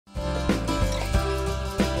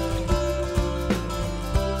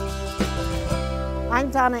I'm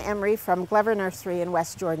Donna Emery from Glover Nursery in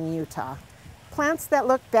West Jordan, Utah. Plants that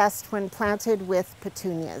look best when planted with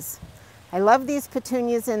petunias. I love these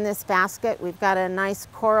petunias in this basket. We've got a nice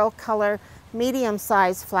coral color,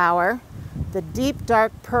 medium-sized flower, the deep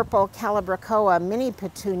dark purple Calibrachoa mini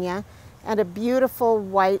petunia, and a beautiful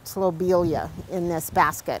white lobelia in this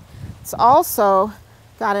basket. It's also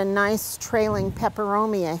got a nice trailing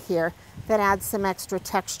peperomia here that adds some extra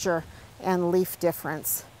texture and leaf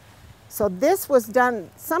difference. So this was done,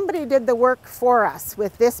 somebody did the work for us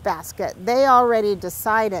with this basket. They already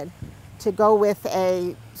decided to go with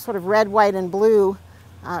a sort of red, white, and blue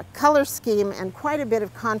color scheme and quite a bit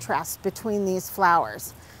of contrast between these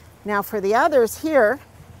flowers. Now for the others here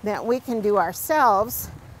that we can do ourselves,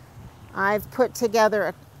 I've put together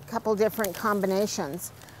a couple different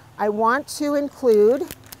combinations. I want to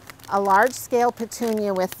include a large scale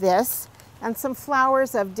petunia with this and some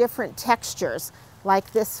flowers of different textures,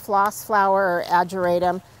 like this floss flower or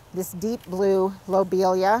ageratum, this deep blue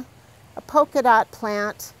lobelia, a polka dot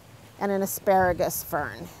plant, and an asparagus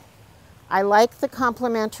fern. I like the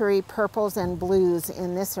complementary purples and blues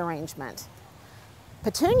in this arrangement.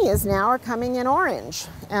 Petunias now are coming in orange,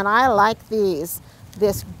 and I like these.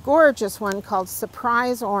 This gorgeous one called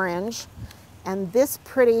Surprise Orange, and this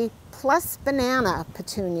pretty Plus Banana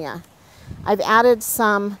petunia. I've added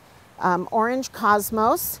some orange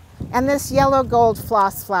cosmos and this yellow gold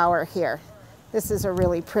floss flower here. This is a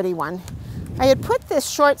really pretty one. I had put this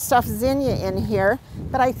short stuffed zinnia in here,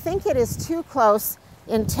 but I think it is too close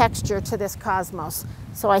in texture to this cosmos.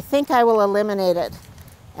 So I think I will eliminate it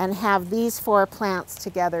and have these four plants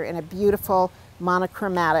together in a beautiful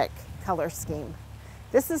monochromatic color scheme.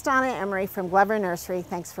 This is Donna Emery from Glover Nursery.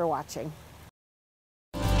 Thanks for watching.